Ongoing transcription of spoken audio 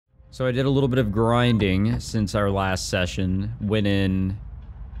So I did a little bit of grinding since our last session. Went in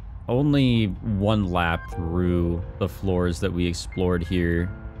only one lap through the floors that we explored here.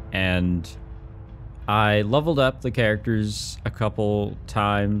 And I leveled up the characters a couple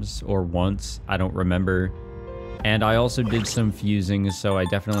times or once. I don't remember. And I also did some fusing, so I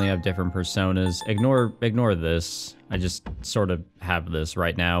definitely have different personas. Ignore this. I just sort of have this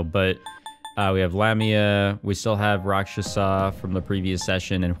right now, but we have Lamia. We still have Rakshasa from the previous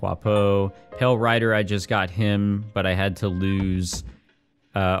session and Huapo. Pale Rider, I just got him, but I had to lose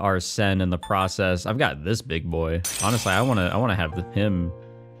Arsene in the process. I've got this big boy. Honestly, I wanna have him.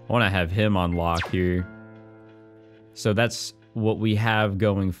 I wanna have him on lock here. So that's what we have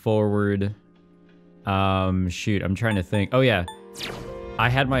going forward. Shoot, I'm trying to think. Oh yeah, I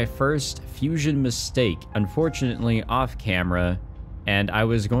had my first fusion mistake, unfortunately off camera, and I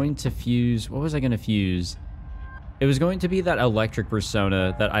was going to fuse, what was I going to fuse? It was going to be that electric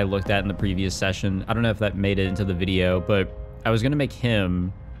persona that I looked at in the previous session. I don't know if that made it into the video, but I was going to make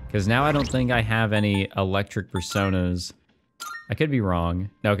him, because now I don't think I have any electric personas. I could be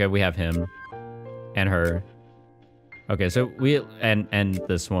wrong. Okay, we have him and her. Okay, so we, and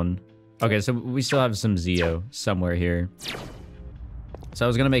this one. Okay, so we still have some Zio somewhere here. So I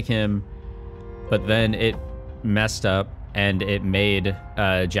was gonna make him, but then it messed up and it made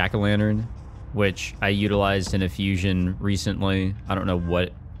Jack-o'-lantern, which I utilized in a fusion recently. I don't know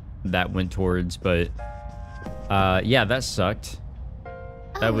what that went towards, but yeah, that sucked.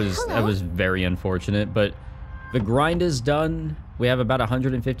 That was very unfortunate, but the grind is done. We have about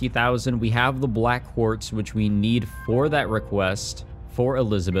 150,000. We have the Black Quartz, which we need for that request for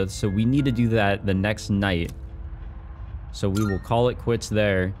Elizabeth, so we need to do that the next night. So we will call it quits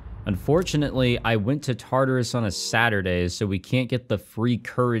there. Unfortunately, I went to Tartarus on a Saturday, so we can't get the free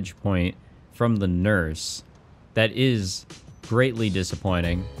courage point from the nurse. That is greatly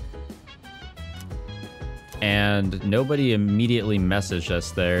disappointing. And nobody immediately messaged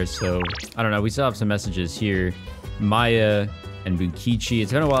us there, so I don't know. We still have some messages here. Maya and Bunkichi.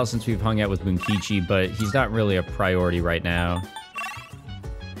 It's been a while since we've hung out with Bunkichi, but he's not really a priority right now.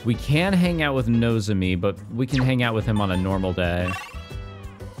 We can hang out with Nozomi, but we can hang out with him on a normal day.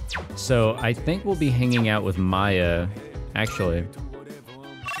 So I think we'll be hanging out with Maya, actually.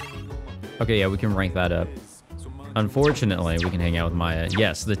 Okay, yeah, we can rank that up. Unfortunately, we can hang out with Maya.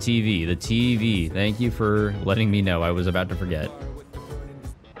 Yes, the TV, the TV. Thank you for letting me know. I was about to forget.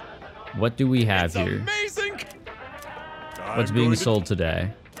 What do we have here? Amazing. What's being sold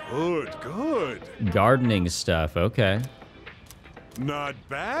today? Good. Gardening stuff, okay. Not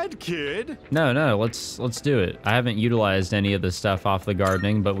bad, kid. No, let's do it. I haven't utilized any of the stuff off the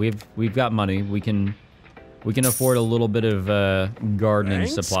gardening, but we've got money. We can afford a little bit of gardening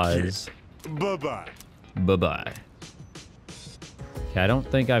supplies. Kid. Bye-bye. Bye-bye. Okay, I don't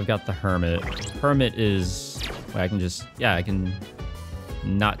think I've got the Hermit. Hermit is... Wait, I can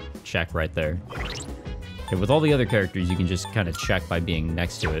not check right there. Okay, with all the other characters, you can just kind of check by being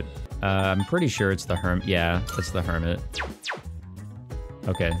next to it. I'm pretty sure it's the Hermit. Yeah, it's the Hermit.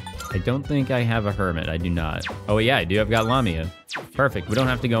 Okay, I don't think I have a Hermit. I do not. Oh yeah, I do. I've got Lamia. Perfect. We don't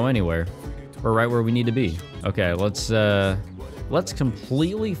have to go anywhere. We're right where we need to be. Okay, let's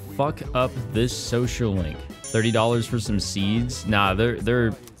completely fuck up this social link. $30 for some seeds? Nah,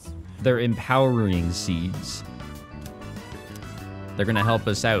 they're empowering seeds. They're gonna help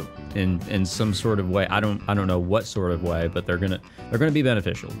us out in some sort of way. I don't know what sort of way, but they're gonna be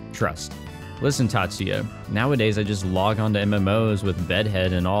beneficial. Trust. Listen, Tatsuya, nowadays I just log on to MMOs with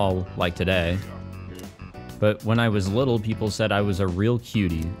bedhead and all, like today. But when I was little, people said I was a real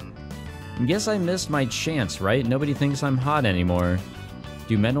cutie. Guess I missed my chance, right? Nobody thinks I'm hot anymore.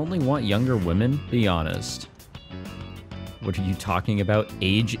 Do men only want younger women? Be honest. What are you talking about?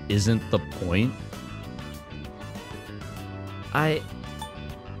 Age isn't the point? I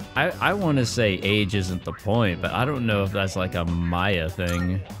want to say age isn't the point, but I don't know if that's like a Maya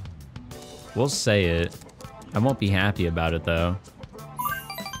thing. We'll say it. I won't be happy about it, though.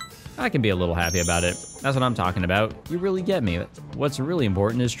 I can be a little happy about it. That's what I'm talking about. You really get me. What's really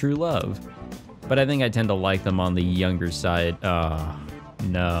important is true love. But I think I tend to like them on the younger side. Oh,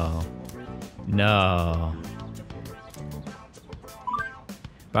 no. No.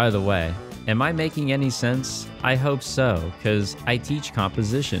 By the way, am I making any sense? I hope so, because I teach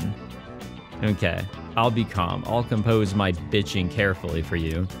composition. Okay, I'll be calm. I'll compose my bitching carefully for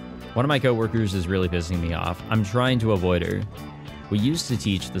you. One of my coworkers is really pissing me off. I'm trying to avoid her. We used to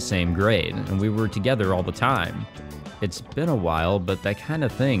teach the same grade, and we were together all the time. It's been a while, but that kind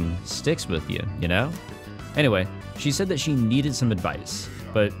of thing sticks with you, you know? Anyway, she said that she needed some advice,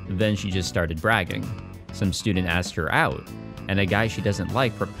 but then she just started bragging. Some student asked her out, and a guy she doesn't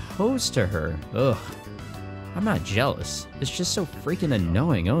like proposed to her. Ugh. I'm not jealous. It's just so freaking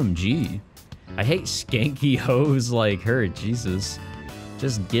annoying. OMG. I hate skanky hoes like her. Jesus.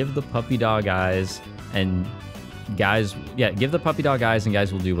 Just give the puppy dog eyes and guys... Yeah, give the puppy dog eyes and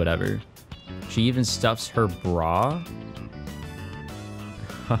guys will do whatever. She even stuffs her bra.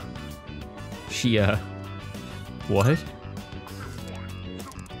 She, what?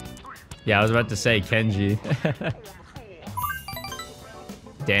 Yeah, I was about to say Kenji.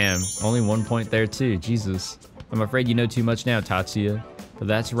 Damn, only 1 point there too, Jesus. I'm afraid you know too much now, Tatsuya. But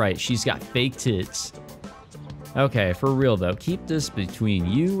that's right, she's got fake tits. Okay, for real though, keep this between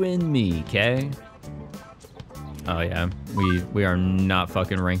you and me, okay? Oh yeah, we are not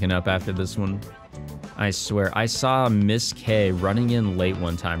fucking ranking up after this one. I swear, I saw Miss K running in late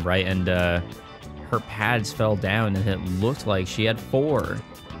one time, right? And her pads fell down and it looked like she had 4.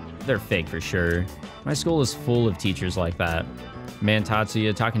 They're fake for sure. My school is full of teachers like that. Man,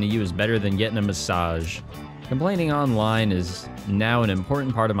 Tatsuya, talking to you is better than getting a massage. Complaining online is now an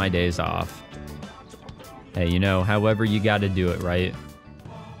important part of my days off. Hey, you know, however you gotta do it, right?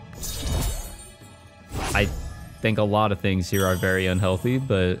 I think a lot of things here are very unhealthy,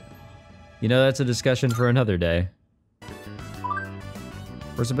 but you know, that's a discussion for another day.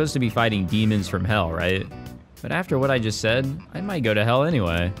 We're supposed to be fighting demons from hell, right? But after what I just said, I might go to hell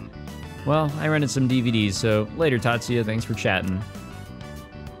anyway. Well, I rented some DVDs, so later, Tatsuya, thanks for chatting.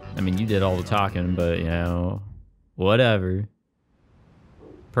 I mean, you did all the talking, but, you know, whatever.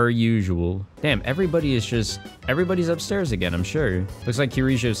 Per usual. Damn, everybody's upstairs again, I'm sure. Looks like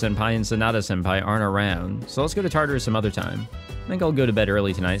Kirisho-senpai and Sanada-senpai aren't around, so let's go to Tartarus some other time. I think I'll go to bed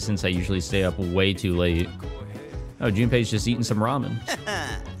early tonight since I usually stay up way too late. Oh, Junpei's just eating some ramen.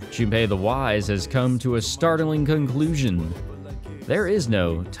 Junpei the Wise has come to a startling conclusion. There is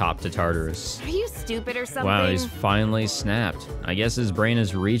no top to Tartarus. Are you stupid or something? Wow, he's finally snapped. I guess his brain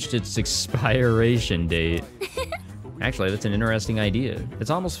has reached its expiration date. Actually, that's an interesting idea. It's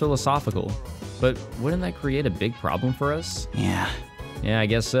almost philosophical. But wouldn't that create a big problem for us? Yeah. Yeah, I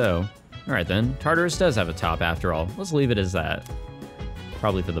guess so. Alright then, Tartarus does have a top after all. Let's leave it as that.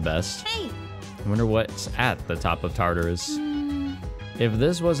 Probably for the best. Hey! I wonder what's at the top of Tartarus. If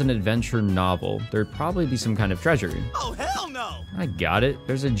this was an adventure novel, there'd probably be some kind of treasure. Oh, hell no! I got it.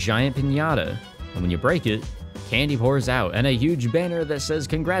 There's a giant piñata. And when you break it, candy pours out and a huge banner that says,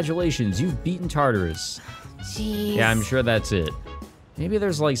 "Congratulations, you've beaten Tartarus." Jeez. Yeah, I'm sure that's it. Maybe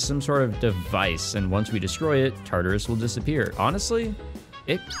there's like some sort of device, and once we destroy it, Tartarus will disappear. Honestly,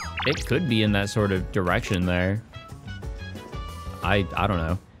 it could be in that sort of direction there. I don't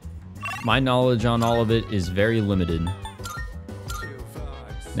know. My knowledge on all of it is very limited.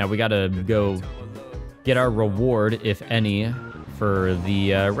 Now we gotta go get our reward, if any, for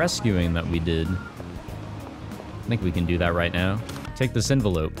the rescuing that we did. I think we can do that right now. Take this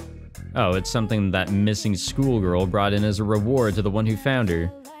envelope. Oh, it's something that missing schoolgirl brought in as a reward to the one who found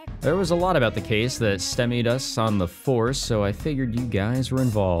her. There was a lot about the case that stymied us on the force, so I figured you guys were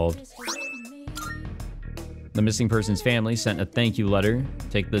involved. The missing person's family sent a thank you letter.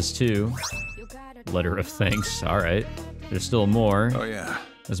 Take this too. Letter of thanks, alright. There's still more. Oh, yeah.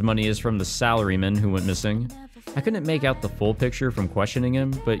 This money is from the salaryman who went missing. I couldn't make out the full picture from questioning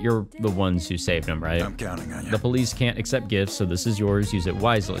him, but you're the ones who saved him, right? I'm counting on you. The police can't accept gifts, so this is yours. Use it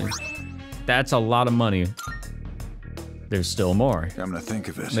wisely. That's a lot of money. There's still more. I'm gonna think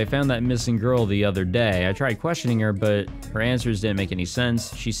of it. They found that missing girl the other day. I tried questioning her, but her answers didn't make any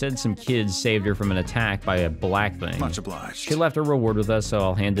sense. She said some kids saved her from an attack by a black thing. Much obliged. She left a reward with us, so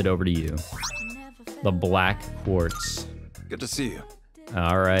I'll hand it over to you. The black quartz. Good to see you.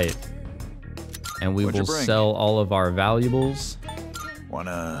 All right. And we What'd you will bring? sell all of our valuables.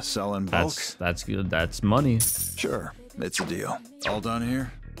 Wanna sell in bulk? That's good. That's money. Sure, it's a deal. All done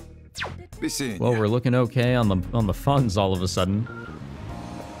here? Be seeing Well, you. we're looking okay on the funds all of a sudden.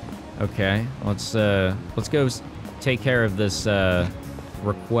 Okay, let's go take care of this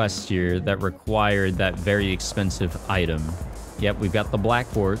request here that required that very expensive item. Yep, we've got the black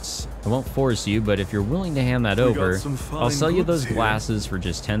quartz. I won't force you, but if you're willing to hand that over, some fine I'll sell you those goods here. glasses for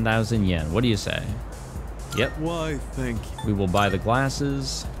just 10,000 yen. What do you say? Yep. Why, thank you. We will buy the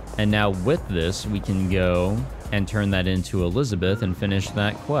glasses, and now with this, we can go and turn that into Elizabeth and finish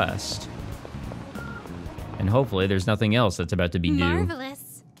that quest. And hopefully there's nothing else that's about to be due.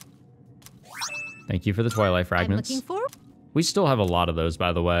 Marvelous. Thank you for the Twilight I'm Fragments. looking for. We still have a lot of those,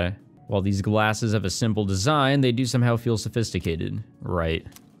 by the way. While these glasses have a simple design, they do somehow feel sophisticated. Right.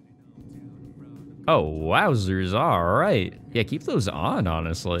 Oh, wowzers, alright. Yeah, keep those on,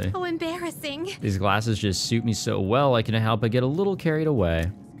 honestly. Oh, embarrassing. These glasses just suit me so well, I couldn't help but get a little carried away.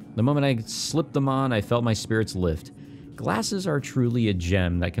 The moment I slipped them on, I felt my spirits lift. Glasses are truly a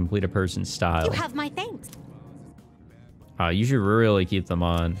gem that complete a person's style. You have my thanks. You should really keep them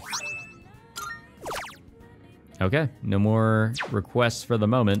on. Okay, no more requests for the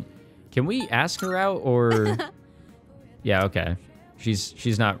moment. Can we ask her out or? Yeah, okay.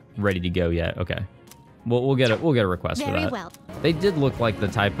 She's not ready to go yet. Okay, we'll get a request for Very that. well. They did look like the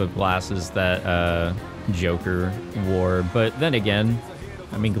type of glasses that Joker wore, but then again,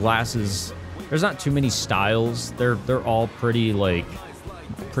 I mean, glasses. There's not too many styles. They're all pretty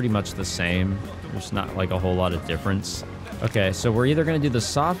much the same. There's not like a whole lot of difference. Okay, so we're either gonna do the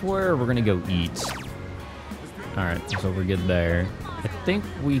software or we're gonna go eat. All right, so we're good there. I think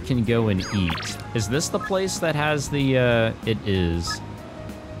we can go and eat. Is this the place that has the? It is.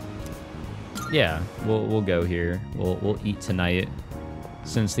 Yeah, we'll go here. We'll eat tonight,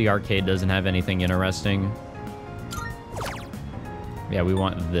 since the arcade doesn't have anything interesting. Yeah, we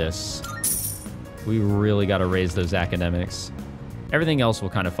want this. We really got to raise those academics. Everything else will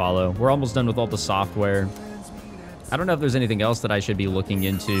kind of follow. We're almost done with all the software. I don't know if there's anything else that I should be looking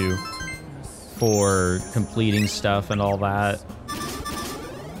into for completing stuff and all that.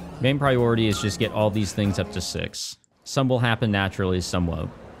 Main priority is just get all these things up to 6. Some will happen naturally, some won't.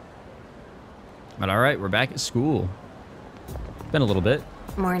 But all right, we're back at school. Been a little bit.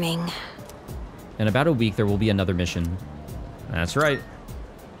 Morning. In about a week, there will be another mission. That's right.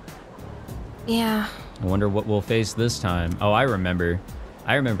 Yeah. I wonder what we'll face this time. Oh, I remember.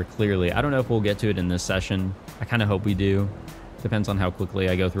 I remember clearly. I don't know if we'll get to it in this session. I kind of hope we do. Depends on how quickly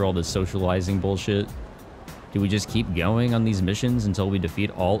I go through all this socializing bullshit. Do we just keep going on these missions until we defeat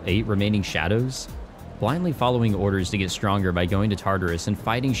all 8 remaining shadows? Blindly following orders to get stronger by going to Tartarus and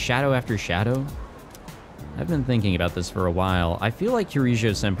fighting shadow after shadow? I've been thinking about this for a while. I feel like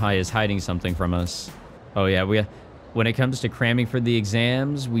Kirijo-senpai is hiding something from us. Oh yeah, when it comes to cramming for the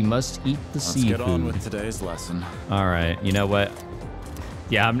exams, we must eat the seafood. Let's get on with today's lesson. All right, you know what?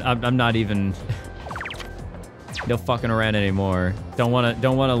 Yeah, I'm not even no fucking around anymore. Don't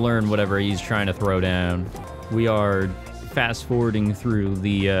wanna learn whatever he's trying to throw down. We are fast forwarding through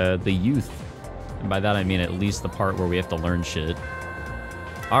the youth, and by that I mean at least the part where we have to learn shit.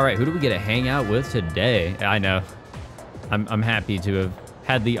 All right, who do we get to hang out with today? I know. I'm happy to have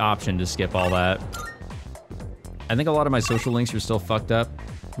had the option to skip all that. I think a lot of my social links are still fucked up.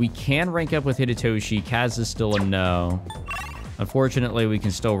 We can rank up with Hidetoshi. Kaz is still a no. Unfortunately, we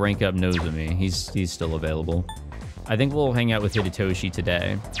can still rank up Nozomi. He's still available. I think we'll hang out with Hidetoshi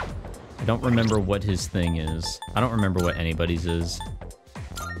today. I don't remember what his thing is. I don't remember what anybody's is.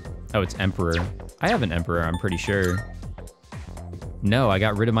 Oh, it's Emperor. I have an Emperor, I'm pretty sure. No, I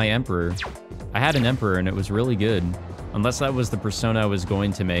got rid of my Emperor. I had an Emperor and it was really good. Unless that was the persona I was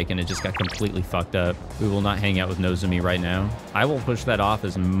going to make and it just got completely fucked up. We will not hang out with Nozomi right now. I will push that off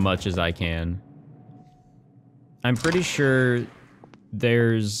as much as I can. I'm pretty sure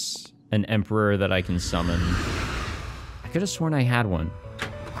there's an Emperor that I can summon. I could have sworn I had one.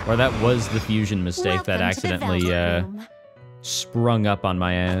 Or that was the fusion mistake that accidentally sprung up on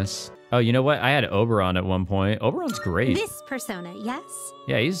my ass. Oh, you know what? I had Oberon at one point. Oberon's great. This persona, yes?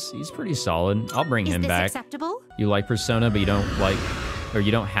 Yeah, he's pretty solid. I'll bring him back. Is this acceptable? You like Persona, but you don't like, or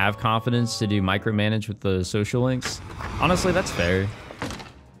you don't have confidence to do micromanage with the social links? Honestly, that's fair.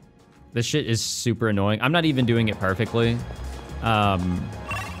 This shit is super annoying. I'm not even doing it perfectly.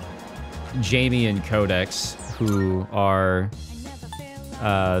 Jamie and Codex, who are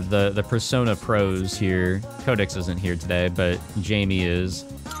the Persona pros here. Codex isn't here today, but Jamie is.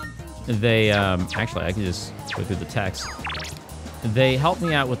 They, actually, I can just go through the text. They help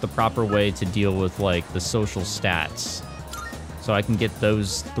me out with the proper way to deal with, like, the social stats. So I can get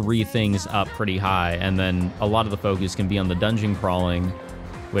those 3 things up pretty high, and then a lot of the focus can be on the dungeon crawling,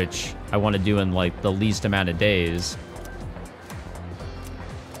 which I want to do in, like, the least amount of days.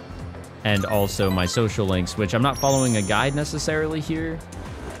 And also my social links, which I'm not following a guide necessarily here.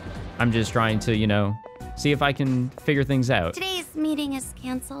 I'm just trying to, you know, see if I can figure things out. Today's meeting is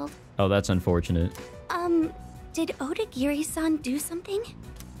canceled. Oh, that's unfortunate. Did Odagiri-san do something?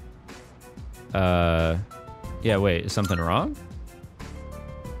 Yeah, wait, is something wrong?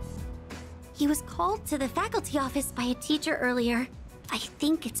 He was called to the faculty office by a teacher earlier. I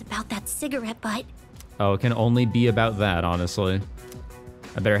think it's about that cigarette butt. Oh, it can only be about that, honestly.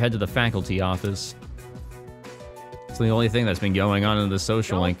 I better head to the faculty office. It's the only thing that's been going on in the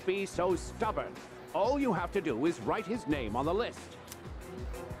social link. Don't be so stubborn. All you have to do is write his name on the list.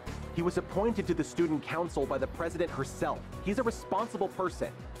 He was appointed to the student council by the president herself. He's a responsible person.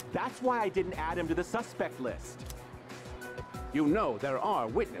 That's why I didn't add him to the suspect list. You know there are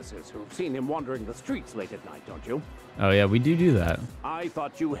witnesses who've seen him wandering the streets late at night, don't you? Oh yeah, we do that. I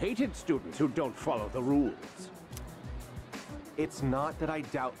thought you hated students who don't follow the rules. It's not that I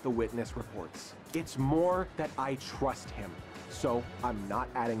doubt the witness reports. It's more that I trust him. So I'm not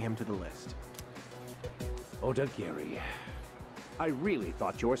adding him to the list. Odagiri, I really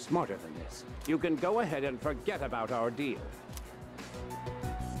thought you were smarter than this. You can go ahead and forget about our deal.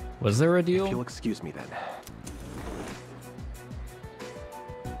 Was there a If you'll deal? excuse me then.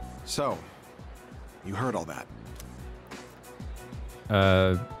 So, you heard all that.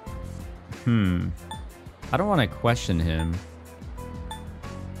 I don't want to question him.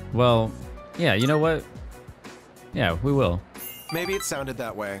 Well, yeah, you know what? Yeah, we will. Maybe it sounded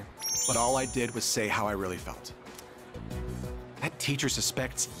that way, but all I did was say how I really felt. That teacher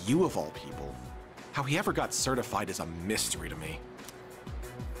suspects you of all people. How he ever got certified is a mystery to me.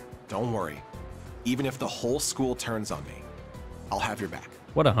 Don't worry. Even if the whole school turns on me, I'll have your back.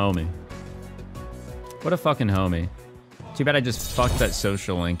 What a homie. What a fucking homie. Too bad I just fucked that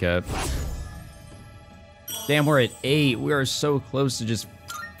social link up. Damn, we're at 8. We are so close to just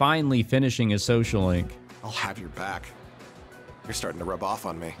finally finishing a social link. I'll have your back. You're starting to rub off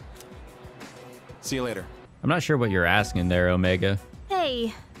on me. See you later. I'm not sure what you're asking there, Omega.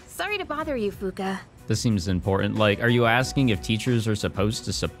 Hey, sorry to bother you, Fuka. This seems important. Like, are you asking if teachers are supposed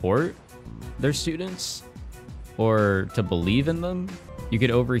to support their students? Or to believe in them? You could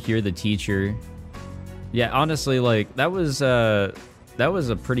overhear the teacher. Yeah, honestly, like, that was a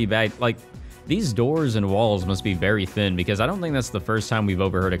pretty bad... Like, these doors and walls must be very thin, because I don't think that's the first time we've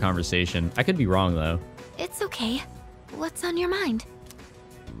overheard a conversation. I could be wrong, though. It's okay. What's on your mind?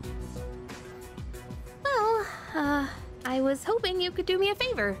 Well, I was hoping you could do me a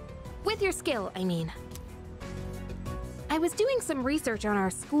favor. With your skill, I mean. I was doing some research on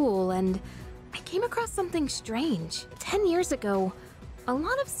our school, and I came across something strange. 10 years ago, a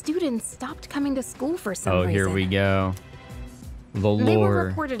lot of students stopped coming to school for some reason. Oh, here we go. The They were lore.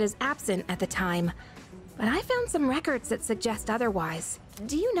 reported as absent at the time, but I found some records that suggest otherwise.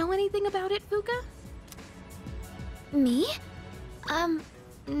 Do you know anything about it, Fuka? Me?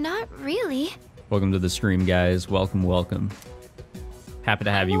 Not really. Welcome to the stream, guys. Welcome, welcome. Happy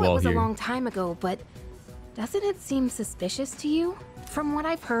to have you I know all it was here. a long time ago, but doesn't it seem suspicious to you? From what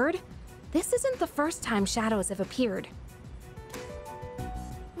I've heard, this isn't the first time shadows have appeared.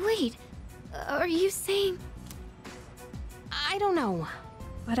 Wait, are you saying... I don't know,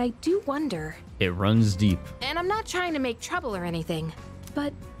 but I do wonder. It runs deep. And I'm not trying to make trouble or anything,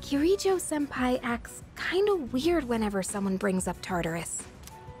 but Kirijo-senpai acts kinda weird whenever someone brings up Tartarus.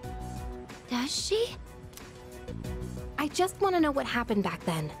 Does she? I just want to know what happened back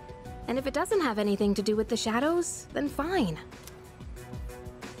then. And if it doesn't have anything to do with the shadows, then fine.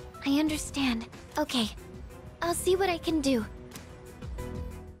 I understand. Okay, I'll see what I can do.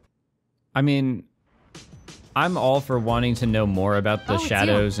 I mean, I'm all for wanting to know more about the Oh, it's you.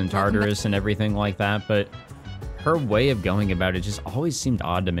 shadows and Welcome back. Tartarus and everything like that, but her way of going about it just always seemed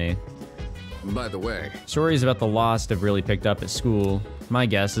odd to me. By the way, Stories about the Lost have really picked up at school. My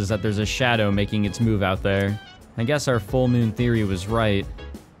guess is that there's a shadow making its move out there. I guess our full moon theory was right.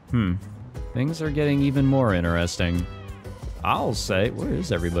 Things are getting even more interesting. I'll say, where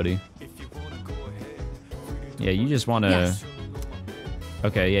is everybody? Yeah, you just want to... Yes.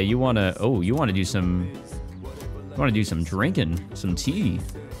 Okay, yeah, you want to... Oh, you want to do some... You want to do some drinking, some tea.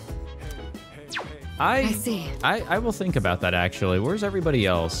 I see. I will think about that, actually. Where's everybody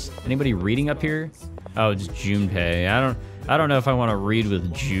else? Anybody reading up here? Oh, just Junpei. I don't know if I want to read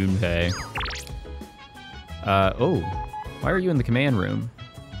with Junpei. Oh. Why are you in the command room?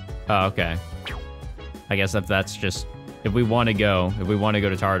 Oh, okay. I guess if that's just... If we want to go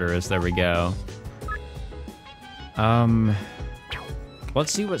to Tartarus, there we go.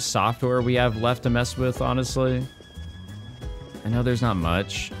 Let's see what software we have left to mess with, honestly. I know there's not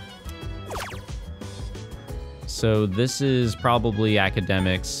much. So this is probably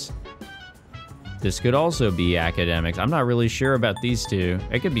academics. This could also be academics. I'm not really sure about these two.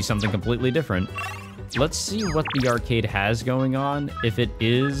 It could be something completely different. Let's see what the arcade has going on. If it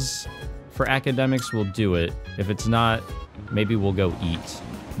is for academics, we'll do it. If it's not, maybe we'll go eat.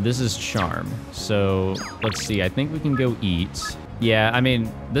 This is charm. So let's see. I think we can go eat. Yeah, I mean,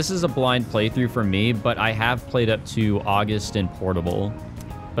 this is a blind playthrough for me, but I have played up to August in Portable.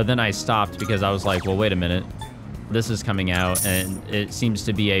 But then I stopped because I was like, well, wait a minute. This is coming out, and it seems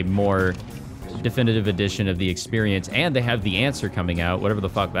to be a more definitive edition of the experience, and they have the answer coming out, whatever the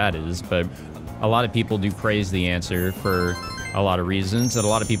fuck that is. But a lot of people do praise the answer for a lot of reasons, and a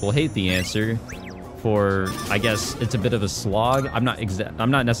lot of people hate the answer for, I guess, it's a bit of a slog. I'm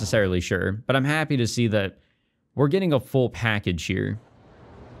not necessarily sure, but I'm happy to see that we're getting a full package here.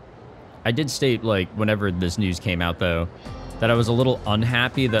 I did state, like, whenever this news came out, though, that I was a little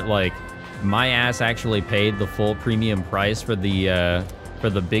unhappy that, like, my ass actually paid the full premium price for the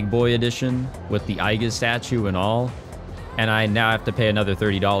big boy edition with the Iga statue and all, and I now have to pay another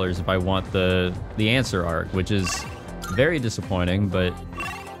 $30 if I want the answer arc, which is very disappointing, but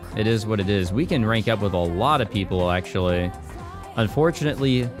it is what it is. We can rank up with a lot of people, actually.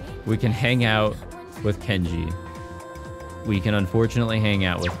 Unfortunately, we can hang out with Kenji. We can unfortunately hang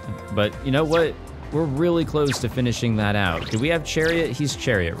out with him. But you know what? We're really close to finishing that out. Do we have Chariot? He's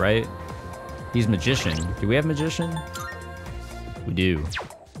Chariot, right? He's Magician. Do we have Magician? We do.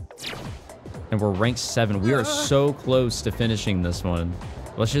 And we're ranked 7. We are so close to finishing this one.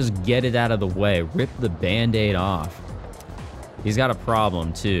 Let's just get it out of the way. Rip the Band-Aid off. He's got a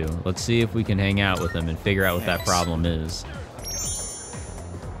problem, too. Let's see if we can hang out with him and figure out what that problem is.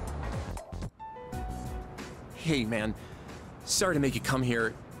 Hey, man. Sorry to make you come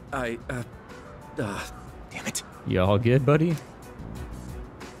here. Damn it. You all good, buddy?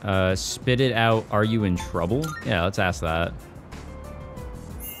 Spit it out. Are you in trouble? Yeah, let's ask that.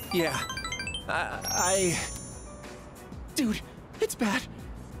 Yeah. Dude, it's bad.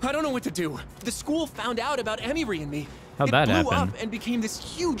 I don't know what to do. The school found out about Emiri and me. How'd that happen? It blew up and became this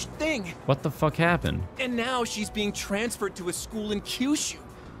huge thing. What the fuck happened? And now she's being transferred to a school in Kyushu.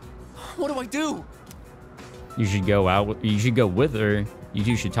 What do I do? You should go out. You should go with her. You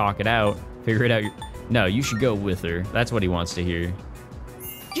two should talk it out. Figure it out. No, you should go with her. That's what he wants to hear.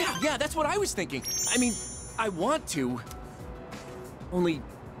 Yeah, that's what I was thinking. I mean, I want to. Only,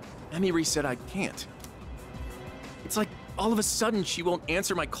 Emiri said I can't. It's like all of a sudden she won't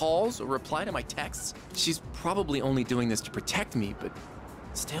answer my calls or reply to my texts. She's probably only doing this to protect me, but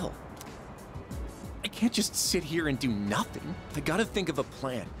still. I can't just sit here and do nothing. I gotta think of a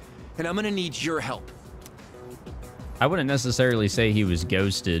plan, and I'm gonna need your help. I wouldn't necessarily say he was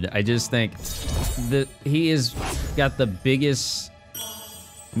ghosted. I just think that he has got the biggest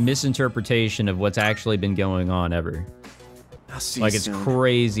misinterpretation of what's actually been going on ever. I'll see Like, you it's soon.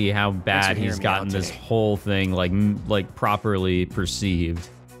 crazy how Thanks bad for he's hearing me gotten out this today. whole thing, like properly perceived.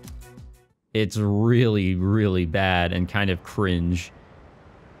 It's really, really bad and kind of cringe.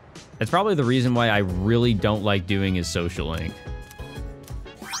 It's probably the reason why I really don't like doing his social link.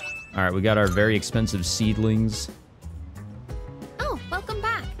 All right, we got our very expensive seedlings. Oh, welcome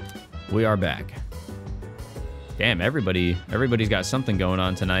back. We are back. Damn, everybody's got something going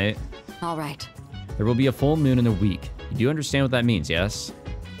on tonight. All right. There will be a full moon in a week. You do understand what that means, yes?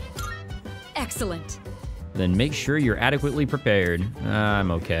 Excellent. Then make sure you're adequately prepared. I'm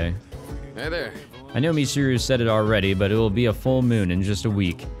okay. Hey there. I know Misuru said it already, but it will be a full moon in just a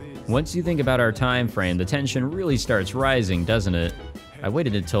week. Once you think about our time frame, the tension really starts rising, doesn't it? I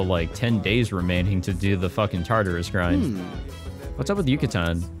waited until like 10 days remaining to do the fucking Tartarus grind. What's up with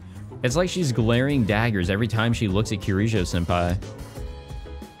Yucatan? It's like she's glaring daggers every time she looks at Kirijo-senpai.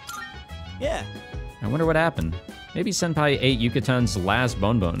 Yeah. I wonder what happened. Maybe Senpai ate Yucatan's last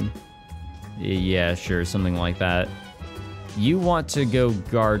bonbon. Yeah, sure, something like that. You want to go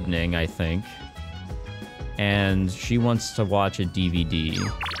gardening, I think. And she wants to watch a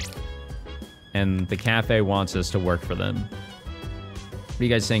DVD. And the cafe wants us to work for them. What are you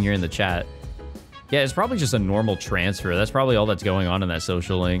guys saying here in the chat? Yeah, it's probably just a normal transfer. That's probably all that's going on in that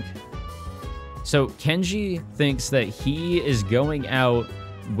social link. So Kenji thinks that he is going out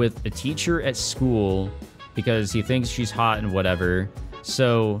with a teacher at school because he thinks she's hot and whatever.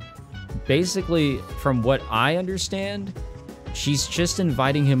 So basically, from what I understand, she's just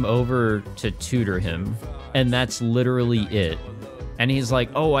inviting him over to tutor him. And that's literally it. And he's like,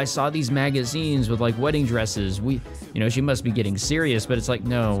 oh, I saw these magazines with like wedding dresses. She must be getting serious. But it's like,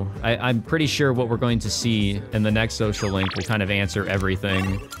 no, I'm pretty sure what we're going to see in the next social link will kind of answer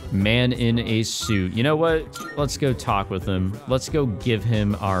everything. Man in a suit. You know what? Let's go talk with him. Let's go give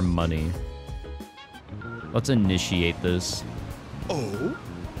him our money. Let's initiate this. Oh?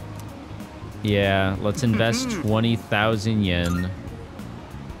 Yeah, let's invest 20,000 yen.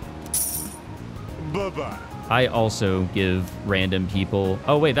 Bye-bye. I also give random people...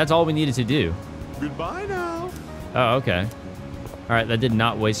 Oh, wait, that's all we needed to do. Goodbye now. Oh, okay. All right, that did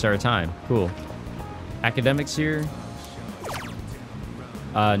not waste our time. Cool. Academics here?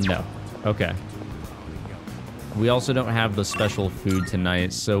 No. Okay. We also don't have the special food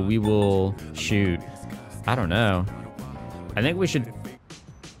tonight, so we will... Shoot. I don't know. I think we should...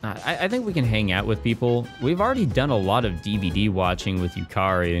 I think we can hang out with people. We've already done a lot of DVD watching with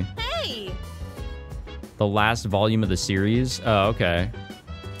Yukari. Hey! The last volume of the series? Oh, okay.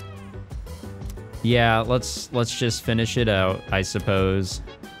 Yeah, let's just finish it out, I suppose.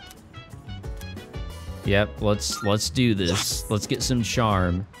 Yep, let's do this. Yes. Let's get some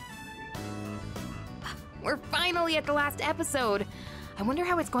charm. We're finally at the last episode. I wonder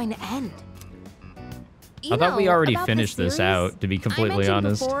how it's going to end. I thought we already about finished this out, to be completely I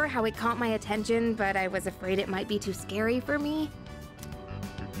honest. mentioned before how it caught my attention, but I was afraid it might be too scary for me.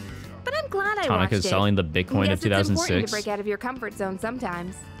 But I'm glad I watched it. Tanaka's selling the Bitcoin of Guess it's important 2006. to break out of your comfort zone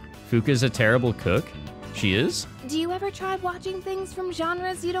sometimes. Fuka's a terrible cook? She is? Do you ever try watching things from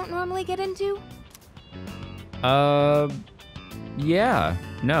genres you don't normally get into? Yeah.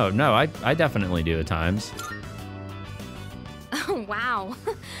 No, I definitely do at times. Oh, wow.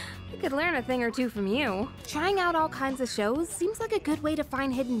 I could learn a thing or two from you. Trying out all kinds of shows seems like a good way to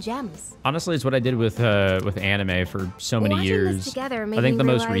find hidden gems. Honestly, it's what I did with anime for so many Watching years. This together made I think me the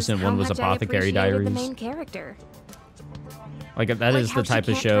most realize recent how one was much I Apothecary appreciated Diaries. The main character. Like that Like is how the she type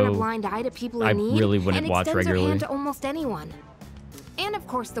of can't turn a show blind eye to people I in need, really wouldn't and watch extends her regularly. hand to almost anyone. And of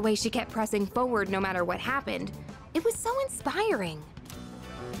course, the way she kept pressing forward no matter what happened. It was so inspiring.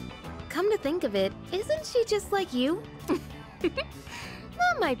 Come to think of it, isn't she just like you?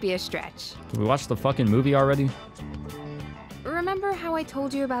 That might be a stretch. Did we watch the fucking movie already? Remember how I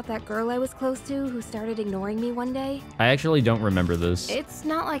told you about that girl I was close to who started ignoring me one day? I actually don't remember this. It's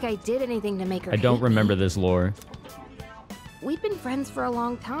not like I did anything to make her I don't hate remember me. this lore. We'd been friends for a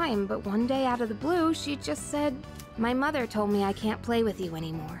long time, but one day out of the blue, she just said, "My mother told me I can't play with you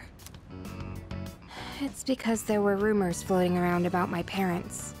anymore." It's because there were rumors floating around about my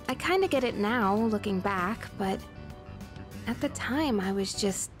parents. I kinda get it now, looking back, but at the time, I was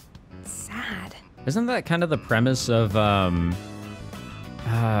just sad. Isn't that kind of the premise of,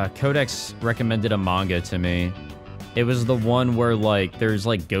 Codex recommended a manga to me. It was the one where, like, there's,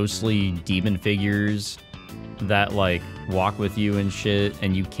 like, ghostly demon figures that, like, walk with you and shit,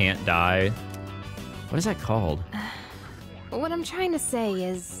 and you can't die. What is that called? What I'm trying to say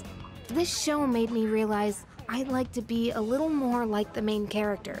is, this show made me realize I'd like to be a little more like the main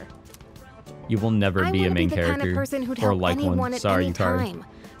character. You will never be a main the character. kind of person who'd or help like anyone one. at Sorry, any Yukari. time.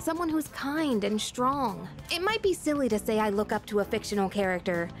 Someone who's kind and strong. It might be silly to say I look up to a fictional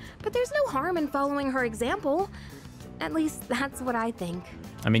character, but there's no harm in following her example. At least that's what I think.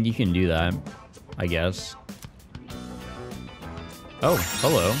 I mean, you can do that, I guess. Oh,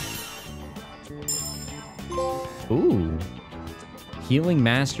 hello. Ooh. Healing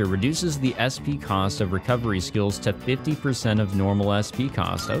Master reduces the SP cost of recovery skills to 50% of normal SP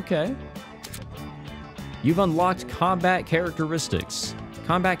cost. Okay. You've unlocked combat characteristics.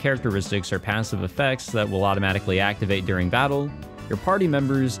 Combat characteristics are passive effects that will automatically activate during battle. Your party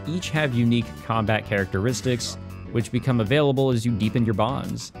members each have unique combat characteristics, which become available as you deepen your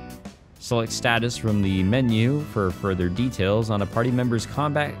bonds. Select status from the menu for further details on a party member's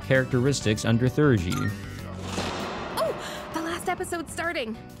combat characteristics under Thurgy. Oh, the last episode's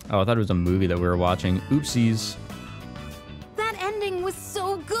starting. Oh, I thought it was a movie that we were watching. Oopsies. That ending was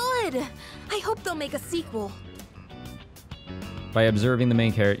so good. I hope they'll make a sequel. By observing the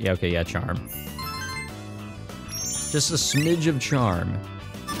main character. Yeah, okay, yeah, charm. Just a smidge of charm.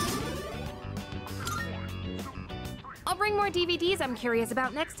 I'll bring more DVDs I'm curious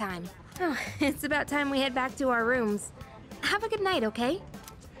about next time. Oh, it's about time we head back to our rooms. Have a good night, okay?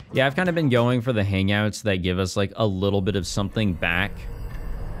 Yeah, I've kind of been going for the hangouts that give us like a little bit of something back.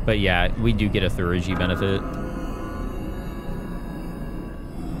 But yeah, we do get a Thurgy benefit.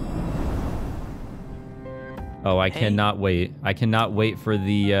 Oh, I cannot wait. I cannot wait for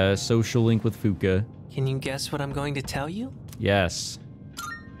the social link with Fuka. Can you guess what I'm going to tell you? Yes.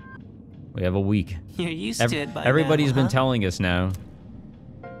 We have a week. You're used to it by Everybody's now, been huh? telling us now.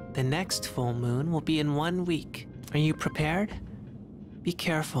 The next full moon will be in 1 week. Are you prepared? Be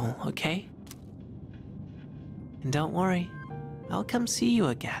careful, okay? And don't worry, I'll come see you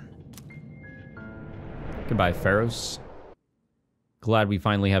again. Goodbye, Pharos. Glad we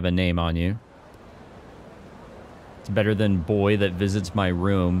finally have a name on you. It's better than boy that visits my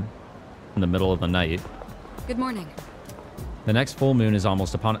room in the middle of the night. Good morning. The next full moon is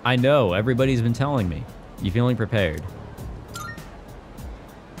almost upon. I know, everybody's been telling me. You feeling prepared?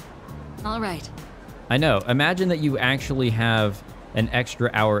 All right. I know. Imagine that you actually have an extra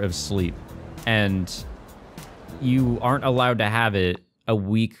hour of sleep and you aren't allowed to have it a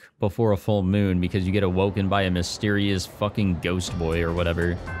week before a full moon because you get awoken by a mysterious fucking ghost boy or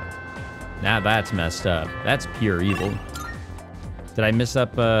whatever. Now that's messed up. That's pure evil. Did I miss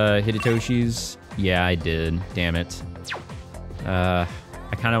up Hidetoshi's? Yeah, I did. Damn it. I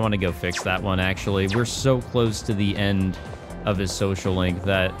kind of want to go fix that one, actually. We're so close to the end of his social link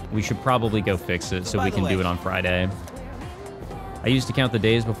that we should probably go fix it so we can do it on Friday. I used to count the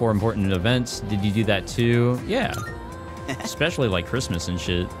days before important events. Did you do that too? Yeah. Especially like Christmas and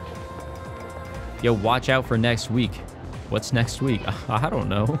shit. Yo, watch out for next week. What's next week? I don't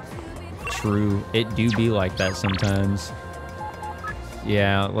know. True. It do be like that sometimes.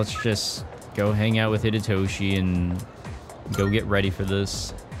 Yeah, let's just go hang out with Hidetoshi and go get ready for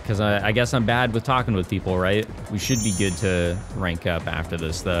this. Because I guess I'm bad with talking with people, right? We should be good to rank up after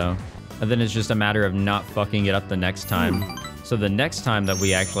this, though. And then it's just a matter of not fucking it up the next time. So the next time that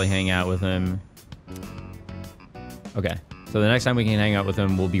we actually hang out with him... Okay. So the next time we can hang out with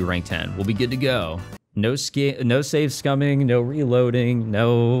him, we'll be rank 10. We'll be good to go. No save scumming, no reloading,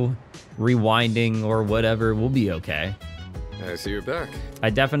 no rewinding or whatever. We'll be okay. I see you're back.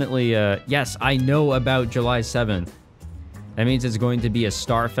 I definitely... yes, I know about July 7th. That means it's going to be a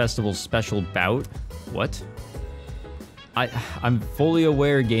Star Festival special bout. What? I'm fully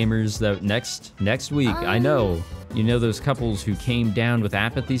aware, gamers, that next week, I know, you know those couples who came down with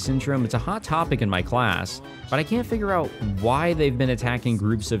apathy syndrome? It's a hot topic in my class, but I can't figure out why they've been attacking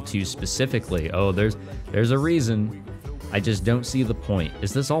groups of 2 specifically. Oh, there's a reason. I just don't see the point.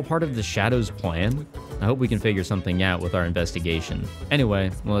 Is this all part of the Shadow's plan? I hope we can figure something out with our investigation.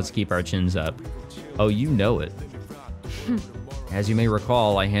 Anyway, well, let's keep our chins up. Oh, you know it. As you may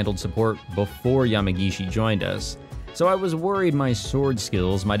recall, I handled support before Yamagishi joined us, so I was worried my sword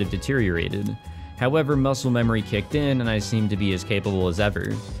skills might have deteriorated. However, muscle memory kicked in and I seemed to be as capable as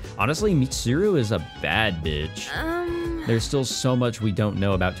ever. Honestly, Mitsuru is a bad bitch. There's still so much we don't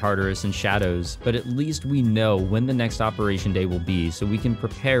know about Tartarus and Shadows, but at least we know when the next operation day will be, so we can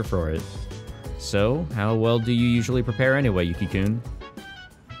prepare for it. So, how well do you usually prepare anyway, Yuki-kun?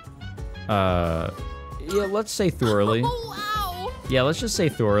 Yeah, let's say thoroughly. Oh, wow. Yeah, let's just say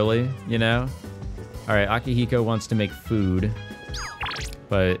thoroughly, you know? Alright, Akihiko wants to make food.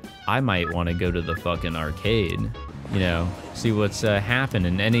 But I might want to go to the fucking arcade. You know, see what's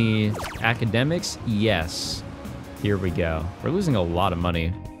happening. Any academics? Yes. Here we go. We're losing a lot of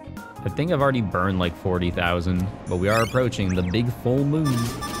money. I think I've already burned like 40,000, but we are approaching the big full moon.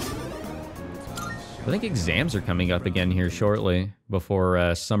 I think exams are coming up again here shortly,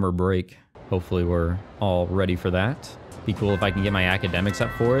 before summer break. Hopefully we're all ready for that. Be cool if I can get my academics up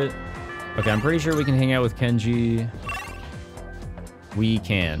for it. Okay, I'm pretty sure we can hang out with Kenji. We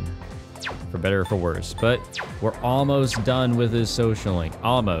can. For better or for worse. But we're almost done with his socialing.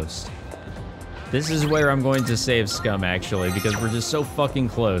 Almost. This is where I'm going to save scum, actually, because we're just so fucking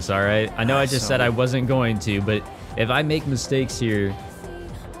close, alright? I know I just said I wasn't going to, but if I make mistakes here,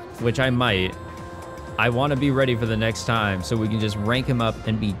 which I might, I want to be ready for the next time so we can just rank him up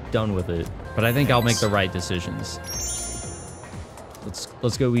and be done with it. But I think I'll make the right decisions.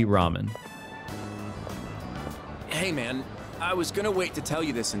 Let's go eat ramen. Hey man, I was gonna wait to tell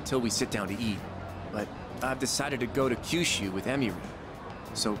you this until we sit down to eat, but I've decided to go to Kyushu with Emiri.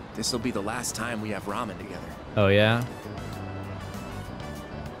 So this'll be the last time we have ramen together. Oh yeah?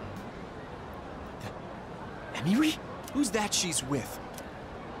 Emiri? Who's that she's with?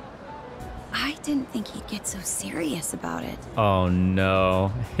 I didn't think he'd get so serious about it. Oh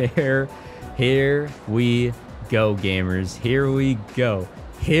no. Here we go, gamers. Here we go.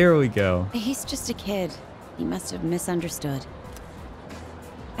 Here we go. He's just a kid. He must have misunderstood.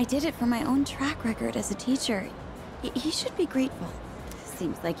 I did it for my own track record as a teacher. He should be grateful.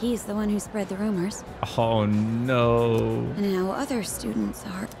 Seems like he's the one who spread the rumors. Oh no. And now other students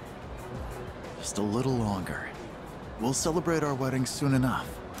are. Just a little longer. We'll celebrate our wedding soon enough.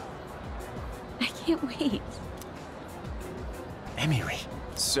 I can't wait. Emiri.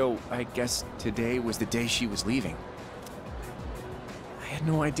 So, I guess today was the day she was leaving. I had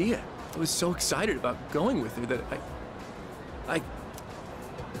no idea. I was so excited about going with her that I...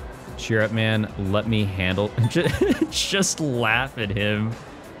 Cheer up, man. Let me handle... Just laugh at him.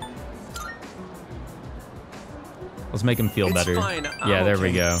 Let's make him feel better. Fine. Yeah, there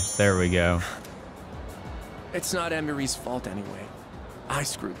we go. There we go. It's not Emiri's fault anyway. I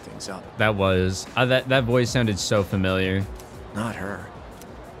screwed things up. That was... that voice sounded so familiar. Not her.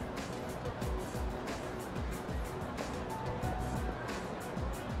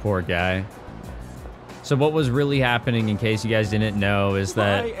 Poor guy. So what was really happening, in case you guys didn't know, is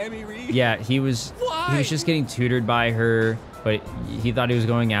that... Why, Emiri? Yeah, he was just getting tutored by her, but he thought he was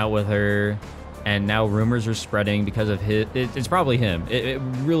going out with her, and now rumors are spreading because of his... It's probably him. It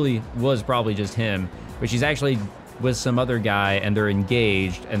really was probably just him, but she's actually with some other guy, and they're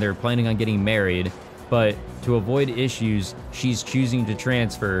engaged, and they're planning on getting married, but to avoid issues, she's choosing to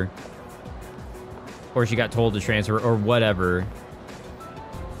transfer, or she got told to transfer, or whatever,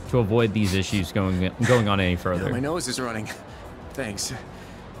 to avoid these issues going on any further. My nose is running. Thanks.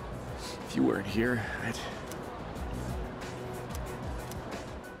 If you weren't here, I'd...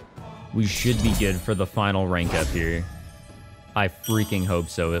 We should be good for the final rank up here. I freaking hope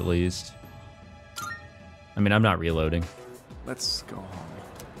so, at least. I mean, I'm not reloading. Let's go home.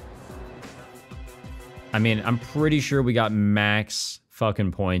 I mean, I'm pretty sure we got max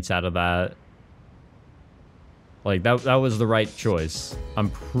fucking points out of that. Like, that was the right choice. I'm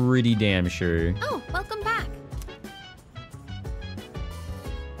pretty damn sure. Oh, welcome back.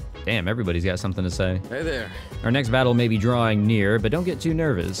 Damn, everybody's got something to say. Hey there. Our next battle may be drawing near, but don't get too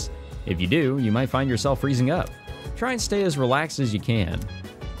nervous. If you do, you might find yourself freezing up. Try and stay as relaxed as you can.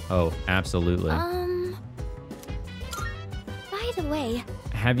 Oh, absolutely. By the way...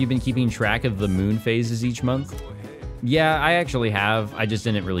 Have you been keeping track of the moon phases each month? Yeah, I actually have. I just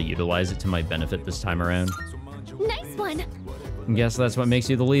didn't really utilize it to my benefit this time around. Nice one! Guess that's what makes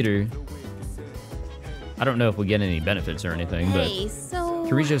you the leader. I don't know if we get any benefits or anything, Hey, but... so...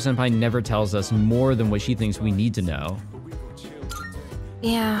 Kirijo-senpai never tells us more than what she thinks we need to know.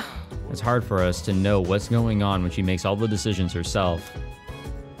 Yeah. It's hard for us to know what's going on when she makes all the decisions herself.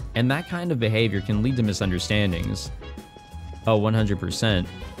 And that kind of behavior can lead to misunderstandings. Oh, 100%.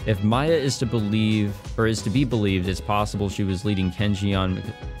 If Maya is to believe, or is to be believed, it's possible she was leading Kenji on...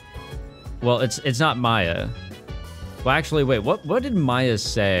 Well, it's not Maya. Well, actually, wait, what did Maya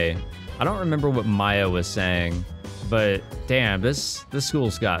say? I don't remember what Maya was saying, but damn, this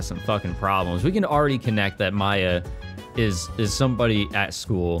school's got some fucking problems. We can already connect that Maya is somebody at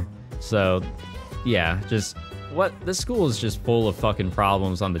school. So, yeah, just... This school is just full of fucking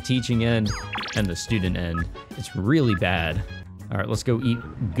problems on the teaching end and the student end. It's really bad. All right, let's go eat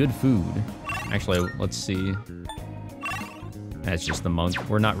good food. Actually, let's see. That's just the monk.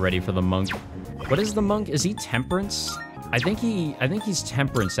 We're not ready for the monk. What is the monk? Is he temperance? I think he's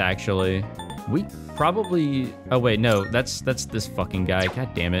temperance, actually. We probably... Oh, wait, no. That's this fucking guy.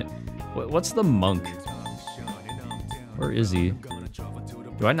 God damn it. What's the monk? Where is he?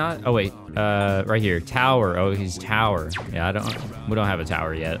 Do I not? Oh, wait. Right here. Tower. Oh, he's tower. Yeah, we don't have a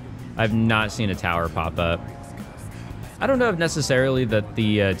tower yet. I've not seen a tower pop up. I don't know if necessarily that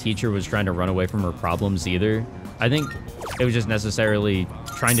the teacher was trying to run away from her problems either. I think it was just necessarily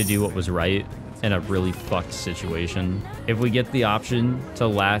trying to do what was right in a really fucked situation. If we get the option to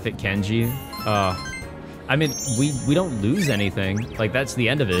laugh at Kenji, I mean, we don't lose anything. Like, that's the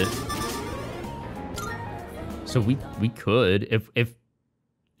end of it. So we could,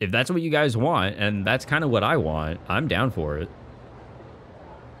 if that's what you guys want, and that's kind of what I want, I'm down for it.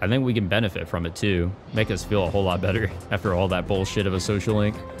 I think we can benefit from it too. Make us feel a whole lot better after all that bullshit of a social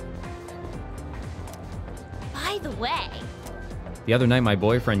link. By the way... The other night, my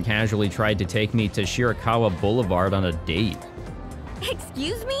boyfriend casually tried to take me to Shirakawa Boulevard on a date.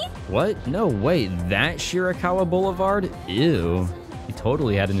 Excuse me? What? No, wait, that Shirakawa Boulevard? Ew. He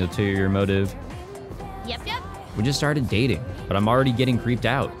totally had an ulterior motive. Yep. We just started dating, but I'm already getting creeped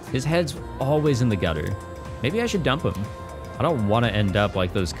out. His head's always in the gutter. Maybe I should dump him. I don't want to end up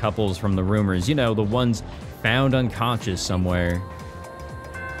like those couples from the rumors, you know, the ones found unconscious somewhere.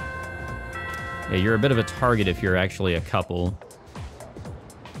 Yeah, you're a bit of a target if you're actually a couple.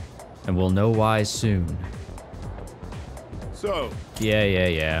 And we'll know why soon. So?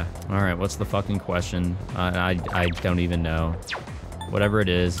 Yeah. All right, what's the fucking question? I don't even know. Whatever it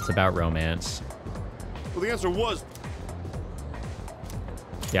is, it's about romance. Well, the answer was...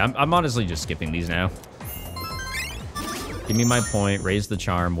 Yeah, I'm honestly just skipping these now. Give me my point, raise the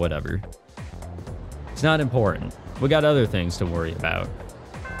charm, whatever. It's not important. We got other things to worry about.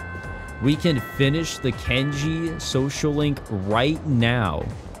 We can finish the Kenji social link right now.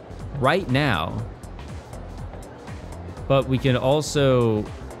 Right now. But we can also...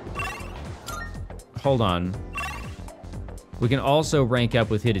 Hold on. We can also rank up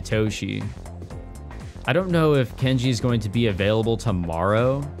with Hidetoshi. I don't know if Kenji is going to be available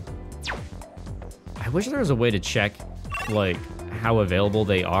tomorrow. I wish there was a way to check, like, how available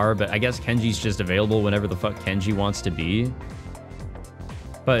they are, but I guess Kenji's just available whenever the fuck Kenji wants to be.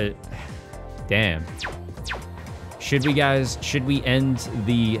 But, damn. Should we end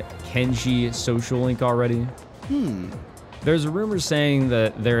the Kenji social link already? There's a rumor saying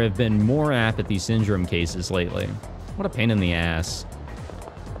that there have been more apathy syndrome cases lately. What a pain in the ass.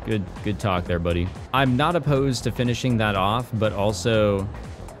 Good talk there, buddy. I'm not opposed to finishing that off, but also,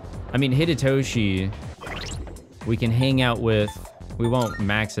 I mean, Hidetoshi, we can hang out with, we won't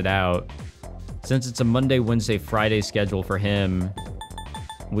max it out. Since it's a Monday, Wednesday, Friday schedule for him,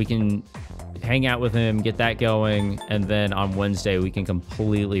 we can hang out with him, get that going, and then on Wednesday, we can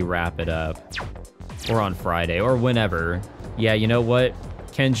completely wrap it up. Or on Friday, or whenever. Yeah, you know what,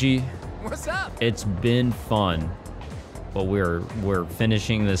 Kenji? What's up? It's been fun. But we're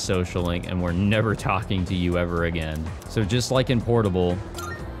finishing this social link and we're never talking to you ever again. So just like in Portable,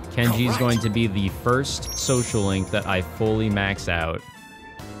 Kenji's going to be the first social link that I fully max out.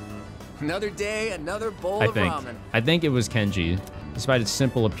 Another day, another bowl of ramen. I think it was Kenji. Despite its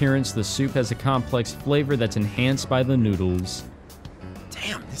simple appearance, the soup has a complex flavor that's enhanced by the noodles.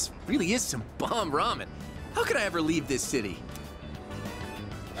 Damn, this really is some bomb ramen. How could I ever leave this city?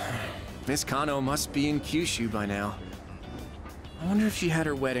 Miss Kano must be in Kyushu by now. I wonder if she had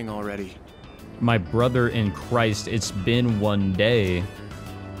her wedding already. My brother in Christ, it's been one day.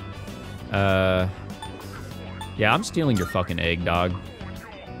 Yeah, I'm stealing your fucking egg, dog.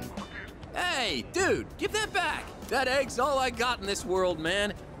 Hey, dude, give that back. That egg's all I got in this world,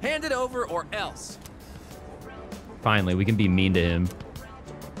 man. Hand it over or else. Finally, we can be mean to him.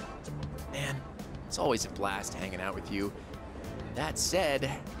 Man, it's always a blast hanging out with you. That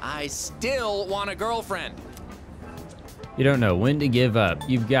said, I still want a girlfriend. You don't know when to give up.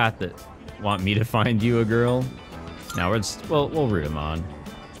 You've got the... Want me to find you a girl? Now we'll root him on.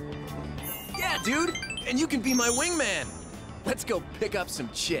 Yeah, dude, and you can be my wingman. Let's go pick up some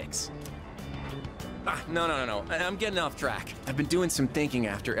chicks. No. I'm getting off track. I've been doing some thinking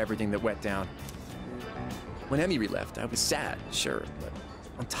after everything that went down. When Emily left, I was sad, sure, but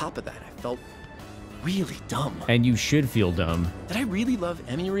on top of that, I felt really dumb. And you should feel dumb. Did I really love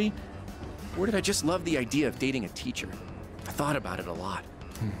Emily? Or did I just love the idea of dating a teacher? I thought about it a lot.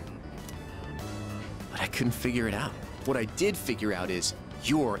 But I couldn't figure it out. What I did figure out is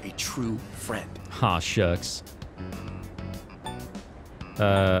you're a true friend. Aw, shucks.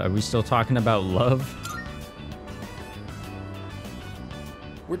 Are we still talking about love?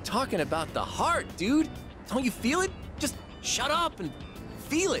 We're talking about the heart, dude. Don't you feel it? Just shut up and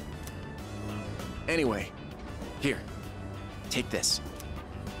feel it. Anyway, here, take this.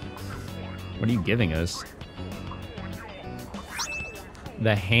 What are you giving us?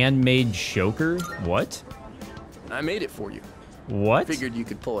 The handmade choker? What? I made it for you. What? Figured you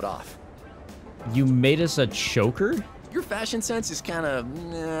could pull it off. You made us a choker? Your fashion sense is kind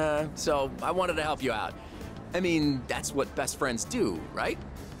of, so I wanted to help you out. I mean, that's what best friends do, right?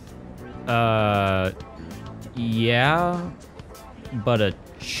 Yeah, but a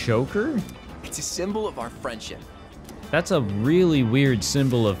choker? It's a symbol of our friendship. That's a really weird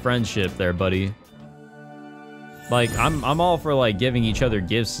symbol of friendship there, buddy. Like, I'm all for, like, giving each other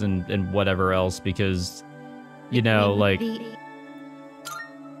gifts and whatever else because, you know, like,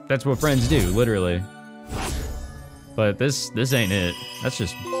 that's what friends do, literally. But this ain't it. That's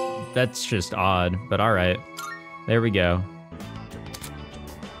just odd, but all right. There we go.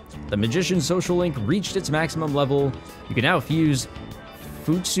 The Magician's social link reached its maximum level. You can now fuse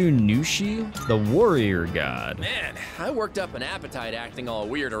Futsunushi, the warrior god. Man, I worked up an appetite acting all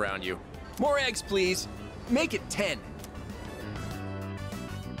weird around you. More eggs, please. Make it 10.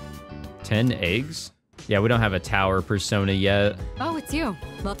 10 eggs? Yeah, we don't have a tower persona yet. Oh, it's you.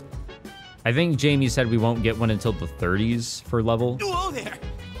 Well, I think Jamie said we won't get one until the 30s for level. Whoa there!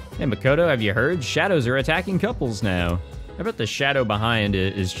 Hey, Makoto, have you heard? Shadows are attacking couples now. I bet the shadow behind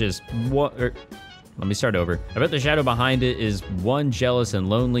it is just what... let me start over. I bet the shadow behind it is one jealous and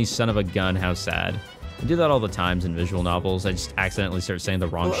lonely son of a gun. How sad. I do that all the times in visual novels. I just accidentally start saying the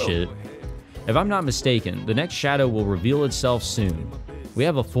wrong shit. If I'm not mistaken, the next shadow will reveal itself soon. We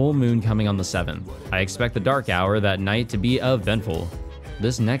have a full moon coming on the 7th. I expect the dark hour that night to be eventful.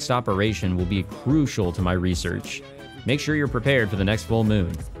 This next operation will be crucial to my research. Make sure you're prepared for the next full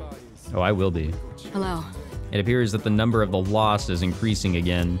moon. Oh, I will be. hello. It appears that the number of the lost is increasing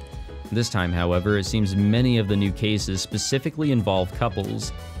again. This time, however, it seems many of the new cases specifically involve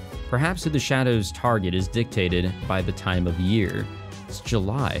couples. Perhaps who the shadow's target is dictated by the time of year. It's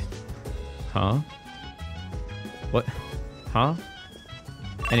July. Huh? What? Huh?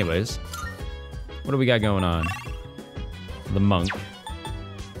 Anyways, what do we got going on? The monk.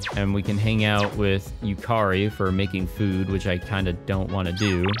 And we can hang out with Yukari for making food, which I kind of don't want to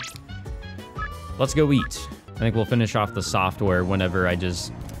do. Let's go eat. I think we'll finish off the software whenever I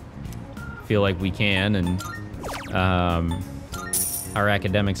just feel like we can, and our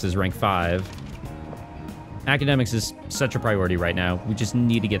academics is rank 5. Academics is such a priority right now. We just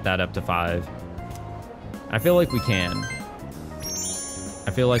need to get that up to 5. I feel like we can.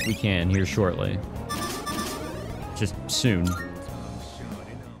 I feel like we can here shortly. Just soon.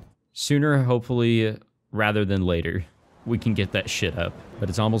 Sooner, hopefully, rather than later. We can get that shit up. But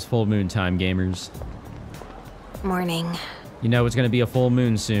it's almost full moon time, gamers. Morning. You know it's gonna be a full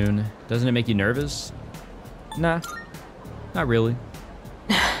moon soon. Doesn't it make you nervous? Nah, not really.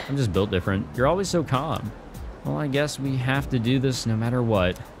 I'm just built different. You're always so calm. Well, I guess we have to do this no matter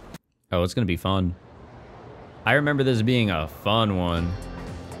what. Oh, it's gonna be fun. I remember this being a fun one.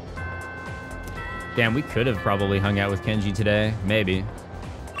 Damn, we could have probably hung out with Kenji today. Maybe.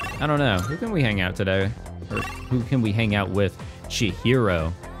 I don't know. Who can we hang out today? Or who can we hang out with?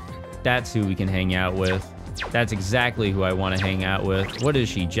 Chihiro. That's who we can hang out with. That's exactly who I want to hang out with. What is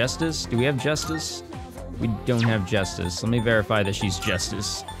she, Justice? Do we have Justice? We don't have Justice. Let me verify that she's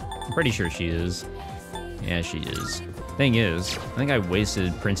Justice. I'm pretty sure she is. Yeah, she is. Thing is, I think I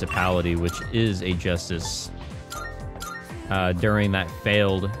wasted Principality, which is a Justice, during that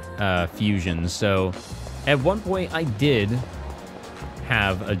failed fusion. So at one point I did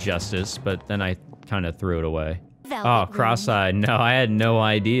have a Justice, but then I kind of threw it away. Oh, cross-eyed. No, I had no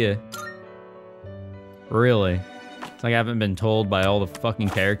idea. Really? It's like I haven't been told by all the fucking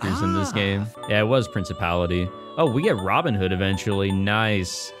characters in this game. Yeah, it was Principality. Oh, we get Robin Hood eventually.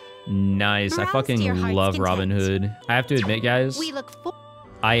 Nice. Nice. I fucking love Robin Hood. I have to admit, guys,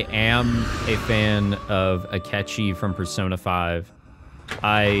 I am a fan of Akechi from Persona 5.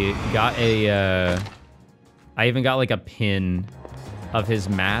 I got a, I even got like a pin of his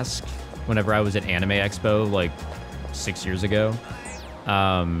mask whenever I was at Anime Expo like 6 years ago.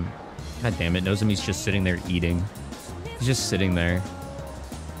 God damn it, Nozomi's just sitting there eating. He's just sitting there.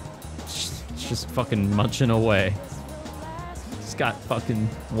 Just fucking munching away. He's got fucking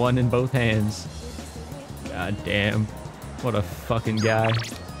one in both hands. God damn. What a fucking guy.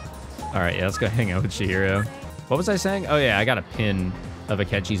 Alright, yeah, let's go hang out with Chihiro. What was I saying? Oh yeah, I got a pin of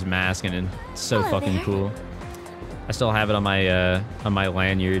Akechi's mask and it's so fucking cool. I still have it on my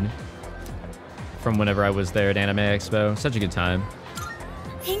lanyard from whenever I was there at Anime Expo. Such a good time.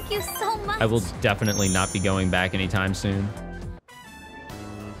 Thank you so much. I will definitely not be going back anytime soon.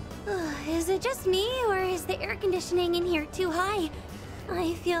 Is it just me, or is the air conditioning in here too high?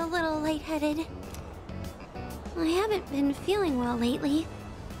 I feel a little lightheaded. I haven't been feeling well lately.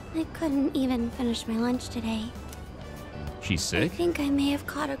 I couldn't even finish my lunch today. She's sick? I think I may have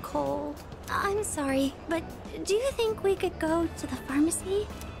caught a cold. I'm sorry, but do you think we could go to the pharmacy?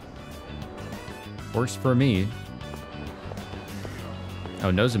 Works for me.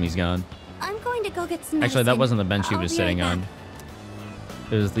 Oh, Nozomi's gone. I'm going to go get some medicine. Actually, that wasn't the bench he I'll was be sitting right on. back.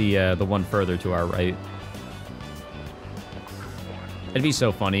 It was the one further to our right. It'd be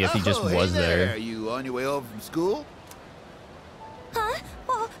so funny if he just was there. Are you on your way home from school? Huh?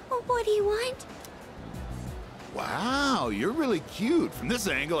 What do you want? Wow, you're really cute. From this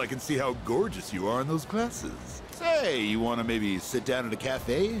angle, I can see how gorgeous you are in those glasses. Say, you want to maybe sit down at a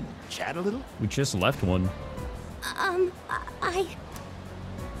cafe and chat a little? We just left one.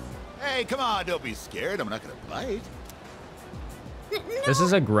 Hey, come on, don't be scared. I'm not gonna bite. This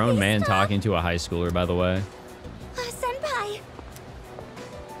is a grown man talking to a high schooler, by the way. Senpai!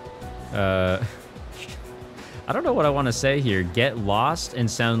 I don't know what I want to say here. Get lost and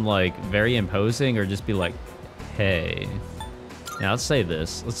sound like very imposing, or just be like, hey. Now let's say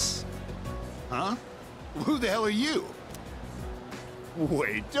this. Let's... Huh? Who the hell are you?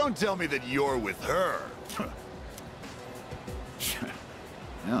 Wait, don't tell me that you're with her.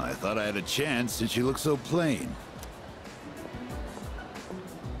 Well, I thought I had a chance since you look so plain.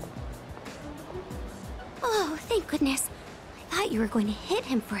 Oh, thank goodness. I thought you were going to hit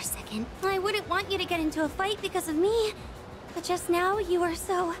him for a second. I wouldn't want you to get into a fight because of me. But just now, you were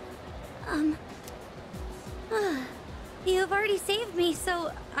so... You've already saved me,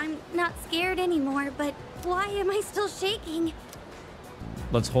 so I'm not scared anymore, but why am I still shaking?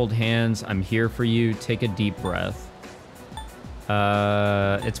 Let's hold hands. I'm here for you. Take a deep breath.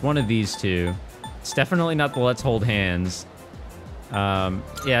 It's one of these two. It's definitely not the let's hold hands.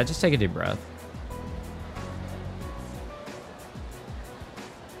 Yeah, just take a deep breath.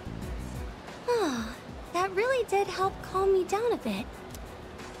 That really did help calm me down a bit.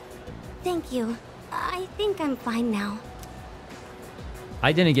 Thank you. I think I'm fine now.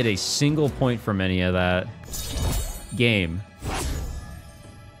 I didn't get a single point from any of that. Game.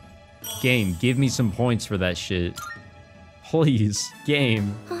 Game, give me some points for that shit. Please,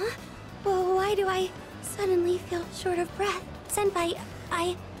 game. Huh? Well, why do I suddenly feel short of breath? Senpai,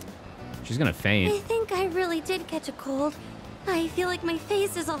 She's gonna faint. I think I really did catch a cold. I feel like my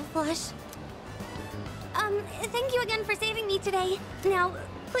face is all flush. Thank you again for saving me today. Now,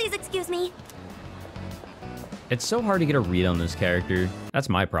 please excuse me. It's so hard to get a read on this character. That's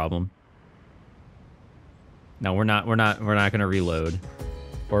my problem. No, we're not gonna reload.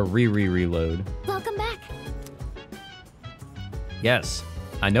 Or reload. Welcome back. Yes,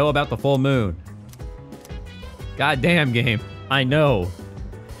 I know about the full moon. Goddamn game, I know.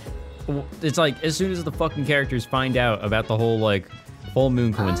 It's like, as soon as the fucking characters find out about the whole, like, full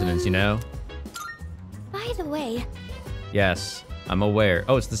moon coincidence, you know? By the way... Yes, I'm aware.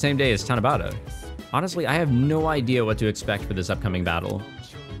 Oh, it's the same day as Tanabata. Honestly, I have no idea what to expect for this upcoming battle.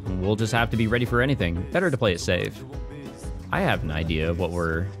 We'll just have to be ready for anything. Better to play it safe. I have an idea of what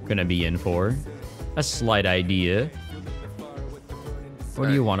we're gonna be in for. A slight idea. What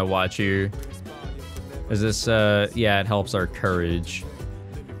do you want to watch here? Is this, yeah, it helps our courage.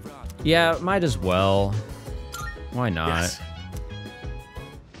 Yeah, might as well. Why not? Yes.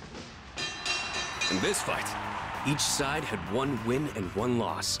 And this fight. Each side had one win and one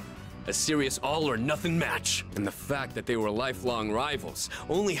loss. A serious all-or-nothing match. And the fact that they were lifelong rivals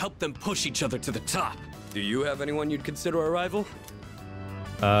only helped them push each other to the top. Do you have anyone you'd consider a rival?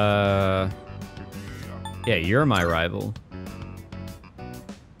 Yeah, you're my rival.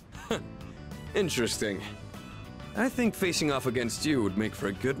 Interesting. I think facing off against you would make for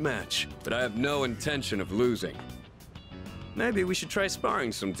a good match, but I have no intention of losing. Maybe we should try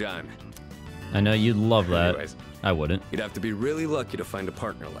sparring sometime. I know you'd love that. Anyways, I wouldn't. You'd have to be really lucky to find a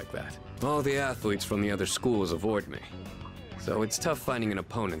partner like that. All the athletes from the other schools avoid me, so it's tough finding an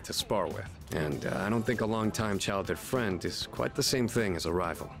opponent to spar with. And I don't think a long-time childhood friend is quite the same thing as a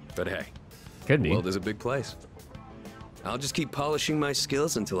rival. But hey, could be. The world is a big place. I'll just keep polishing my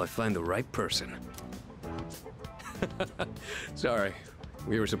skills until I find the right person. Sorry,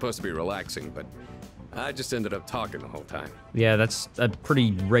 we were supposed to be relaxing, but I just ended up talking the whole time. Yeah, that's a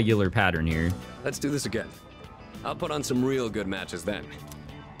pretty regular pattern here. Let's do this again. I'll put on some real good matches then.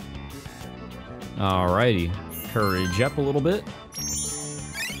 Alrighty. Courage up a little bit.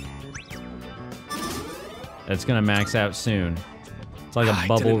 It's gonna max out soon. It's like a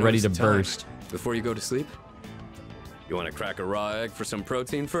bubble ready to burst. Before you go to sleep, you want to crack a raw egg for some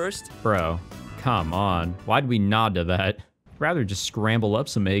protein first? Bro, come on. Why'd we nod to that? Rather just scramble up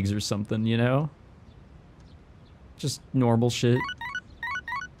some eggs or something, you know? Just normal shit.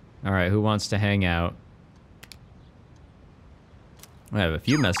 Alright, who wants to hang out? I have a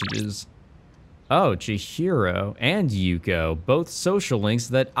few messages. Oh, Chihiro and Yuko, both social links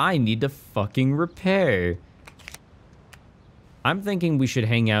that I need to fucking repair. I'm thinking we should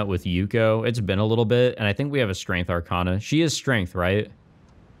hang out with Yuko. It's been a little bit, and I think we have a strength arcana. She is strength, right?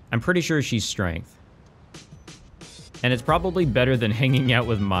 I'm pretty sure she's strength. And it's probably better than hanging out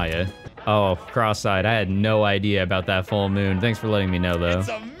with Maya. Oh, cross-eyed. I had no idea about that full moon. Thanks for letting me know, though. It's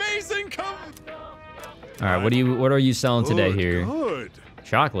amazing. All right, what are you selling today here? Good.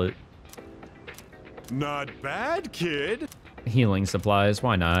 Chocolate. Not bad, kid. Healing supplies.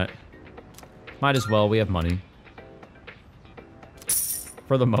 Why not? Might as well. We have money.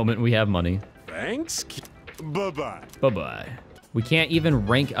 For the moment, we have money. Thanks. Bye-bye. Bye-bye. We can't even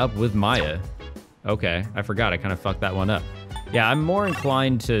rank up with Maya. Okay, I forgot. I kind of fucked that one up. Yeah, I'm more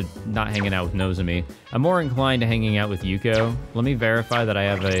inclined to not hanging out with Nozomi. I'm more inclined to hanging out with Yuko. Let me verify that I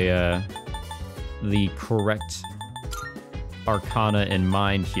have the correct arcana in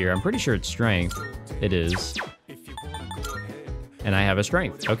mind here. I'm pretty sure it's strength. It is. And I have a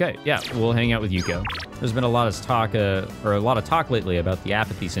strength. Okay, yeah, we'll hang out with Yuko. There's been a lot of talk lately about the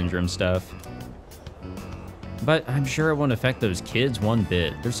apathy syndrome stuff. But I'm sure it won't affect those kids one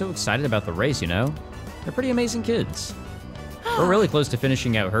bit. They're so excited about the race, you know? They're pretty amazing kids. We're really close to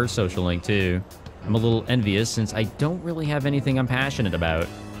finishing out her social link, too. I'm a little envious since I don't really have anything I'm passionate about.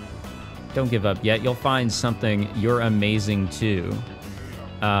 Don't give up yet. You'll find something you're amazing, too.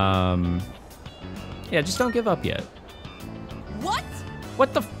 Yeah, just don't give up yet. What?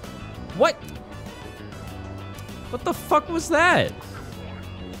 What the... What? What the fuck was that?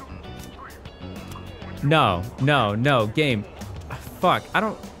 No, no, no, game. Fuck, I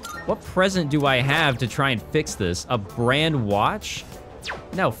don't... What present do I have to try and fix this? A brand watch?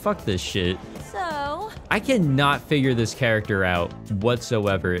 No, fuck this shit. So? I cannot figure this character out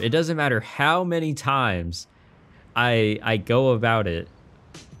whatsoever. It doesn't matter how many times I go about it.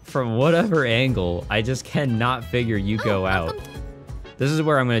 From whatever angle, I just cannot figure Yuko out. This is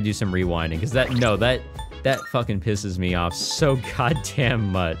where I'm gonna do some rewinding, because that fucking pisses me off so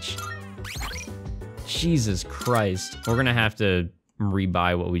goddamn much. Jesus Christ. We're gonna have to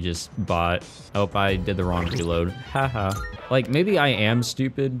rebuy what we just bought. Oh, I did the wrong reload. Haha. Like, maybe I am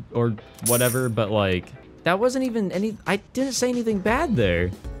stupid or whatever, but like, that wasn't even any, I didn't say anything bad there.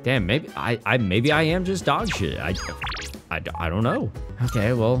 Damn, maybe I am just dog shit. I don't know.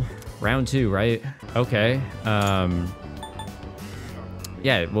 Okay, well, round 2, right? Okay.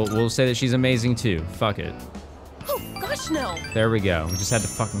 Yeah, we'll say that she's amazing too. Fuck it. Oh, gosh, no. There we go. We just had to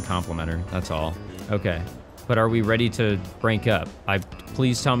fucking compliment her. That's all. Okay. But are we ready to rank up?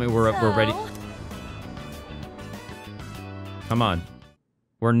 Please tell me we're ready. Come on.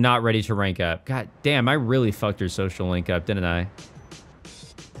 We're not ready to rank up. God damn, I really fucked her social link up, didn't I?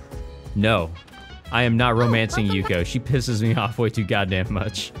 No. I am not romancing Yuko. She pisses me off way too goddamn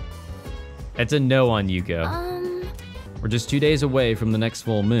much. It's a no on Yuko. We're just 2 days away from the next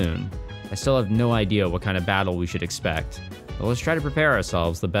full moon. I still have no idea what kind of battle we should expect. But let's try to prepare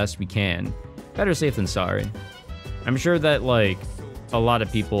ourselves the best we can. Better safe than sorry. I'm sure that, like, a lot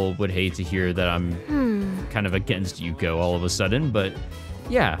of people would hate to hear that I'm kind of against Yuko all of a sudden, but,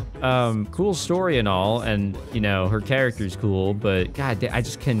 yeah, cool story and all, and, you know, her character's cool, but god, I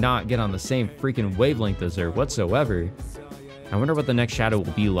just cannot get on the same freaking wavelength as her whatsoever. I wonder what the next shadow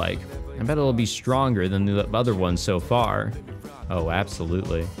will be like. I bet it'll be stronger than the other ones so far. Oh,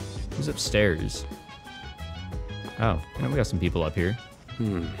 absolutely. Who's upstairs? Oh, yeah, we got some people up here.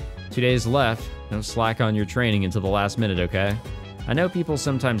 2 days left. Don't slack on your training until the last minute, okay? I know people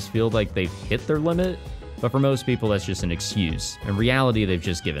sometimes feel like they've hit their limit, but for most people, that's just an excuse. In reality, they've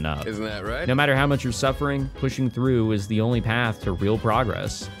just given up. Isn't that right? No matter how much you're suffering, pushing through is the only path to real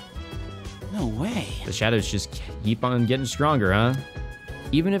progress. No way. The shadows just keep on getting stronger, huh?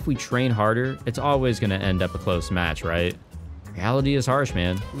 Even if we train harder, it's always gonna end up a close match, right? Reality is harsh,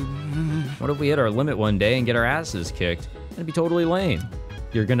 man. What if we hit our limit one day and get our asses kicked? That'd be totally lame.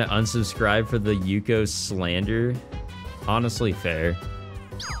 You're gonna unsubscribe for the Yuko slander? Honestly, fair.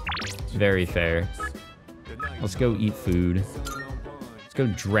 Very fair. Let's go eat food. Let's go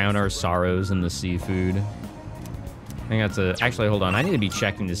drown our sorrows in the seafood. I think that's a... Actually, hold on. I need to be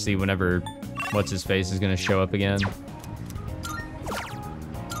checking to see whenever What's-His-Face is gonna show up again.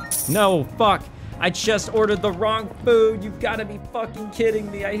 No, fuck! I just ordered the wrong food! You've gotta be fucking kidding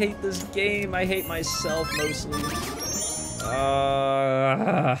me! I hate this game! I hate myself, mostly.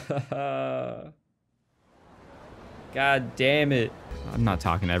 God damn it. I'm not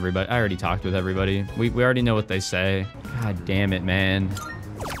talking to everybody. I already talked with everybody. We already know what they say. God damn it, man.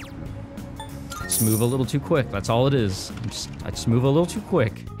 Just move a little too quick. That's all it is. I just move a little too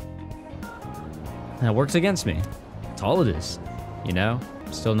quick. That works against me. That's all it is. You know?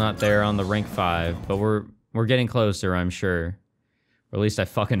 Still not there on the rank 5, but we're getting closer, I'm sure. Or at least I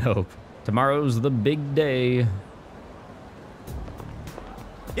fucking hope. Tomorrow's the big day.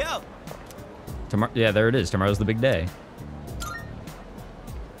 Yo! Yeah, there it is. Tomorrow's the big day.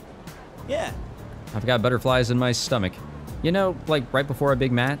 Yeah. I've got butterflies in my stomach. You know, like right before a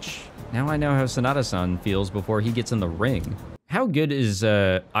big match, now I know how Sonata-san feels before he gets in the ring. How good is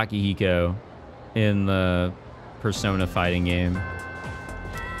Akihiko in the Persona fighting game?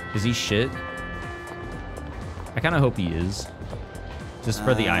 Is he shit? I kind of hope he is. Just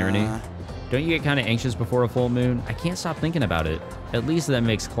for the irony. Don't you get kind of anxious before a full moon? I can't stop thinking about it. At least that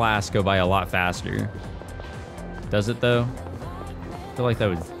makes class go by a lot faster. Does it though? I feel like that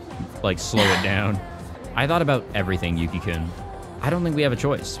would like slow it down. I thought about everything, Yuki-kun. I don't think we have a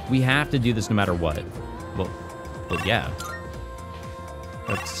choice. We have to do this no matter what. Well, yeah.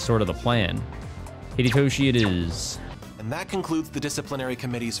 That's sort of the plan. Hidetoshi it is. And that concludes the disciplinary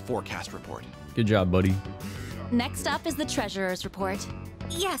committee's forecast report. Good job, buddy. Next up is the treasurer's report.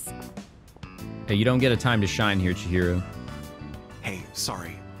 Yes. Hey, you don't get a time to shine here, Chihiro. Hey,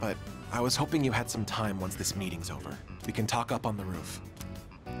 sorry, but I was hoping you had some time once this meeting's over. We can talk up on the roof.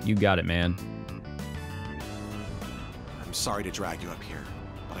 You got it, man. I'm sorry to drag you up here,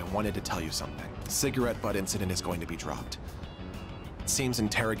 but I wanted to tell you something. The cigarette butt incident is going to be dropped. It seems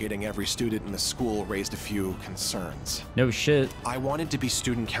interrogating every student in the school raised a few concerns. No shit. I wanted to be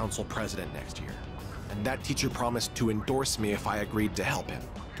student council president next year, and that teacher promised to endorse me if I agreed to help him.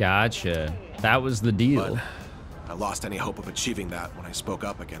 Gotcha. That was the deal. But I lost any hope of achieving that when I spoke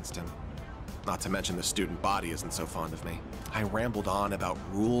up against him. Not to mention the student body isn't so fond of me. I rambled on about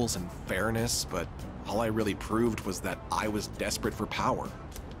rules and fairness, but all I really proved was that I was desperate for power.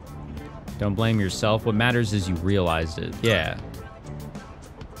 Don't blame yourself. What matters is you realized it. Yeah.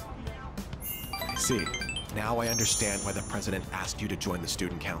 I see. Now I understand why the president asked you to join the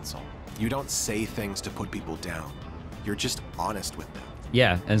student council. You don't say things to put people down. You're just honest with them.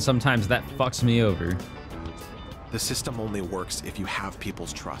 Yeah, and sometimes that fucks me over. The system only works if you have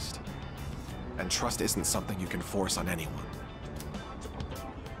people's trust. And trust isn't something you can force on anyone.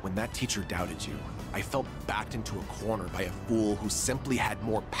 When that teacher doubted you, I felt backed into a corner by a fool who simply had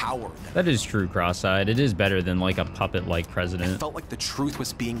more power than That is true, Cross-Eyed. It is better than like a puppet-like president. I felt like the truth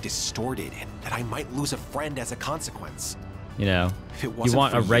was being distorted and that I might lose a friend as a consequence. You know, If it you wasn't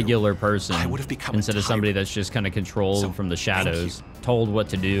want for a regular you, person I would have become a instead of somebody tyrant. that's just kind of controlled So, from the thank shadows, told what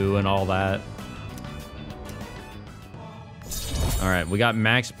to do and all that. All right, we got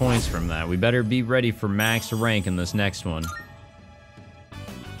max points from that. We better be ready for max rank in this next one.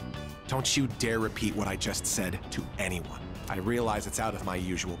 Don't you dare repeat what I just said to anyone. I realize it's out of my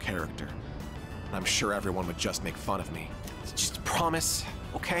usual character. And I'm sure everyone would just make fun of me. Just promise,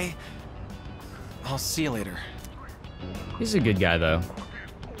 okay? I'll see you later. He's a good guy, though.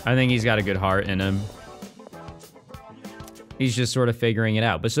 I think he's got a good heart in him. He's just sort of figuring it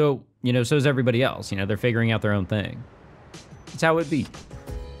out. But so, you know, so is everybody else. You know, they're figuring out their own thing. That's how it be.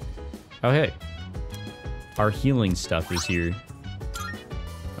 Oh, hey. Our healing stuff is here.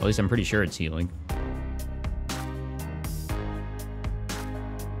 At least I'm pretty sure it's healing.